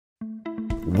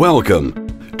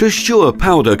Welcome to Sure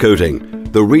Powder Coating,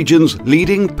 the region's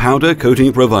leading powder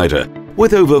coating provider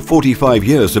with over 45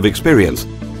 years of experience.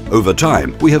 Over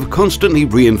time, we have constantly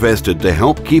reinvested to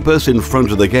help keep us in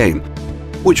front of the game,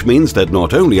 which means that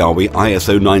not only are we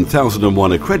ISO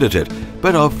 9001 accredited,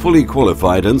 but are fully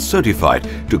qualified and certified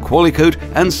to Qualicoat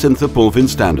and Synthopolvin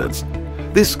standards.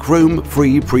 This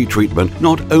chrome-free pre-treatment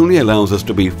not only allows us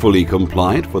to be fully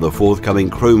compliant for the forthcoming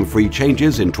chrome-free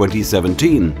changes in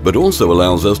 2017, but also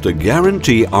allows us to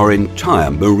guarantee our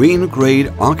entire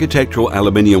marine-grade architectural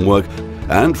aluminium work.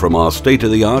 And from our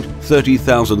state-of-the-art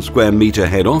 30,000 square meter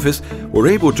head office, we're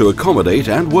able to accommodate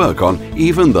and work on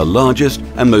even the largest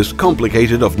and most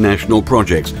complicated of national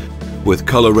projects, with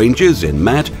color ranges in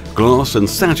matte, glass and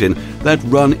satin that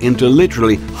run into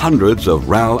literally hundreds of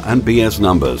RAL and BS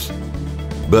numbers.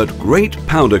 But great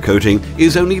powder coating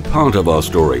is only part of our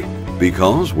story,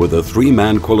 because with a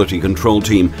three-man quality control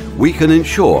team, we can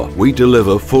ensure we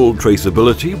deliver full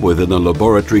traceability within a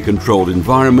laboratory-controlled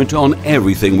environment on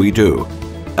everything we do.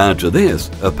 Add to this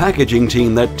a packaging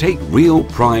team that take real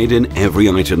pride in every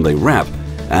item they wrap,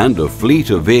 and a fleet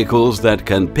of vehicles that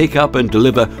can pick up and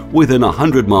deliver within a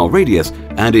 100-mile radius,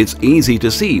 and it's easy to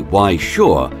see why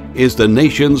Sure is the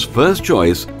nation's first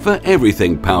choice for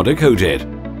everything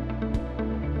powder-coated.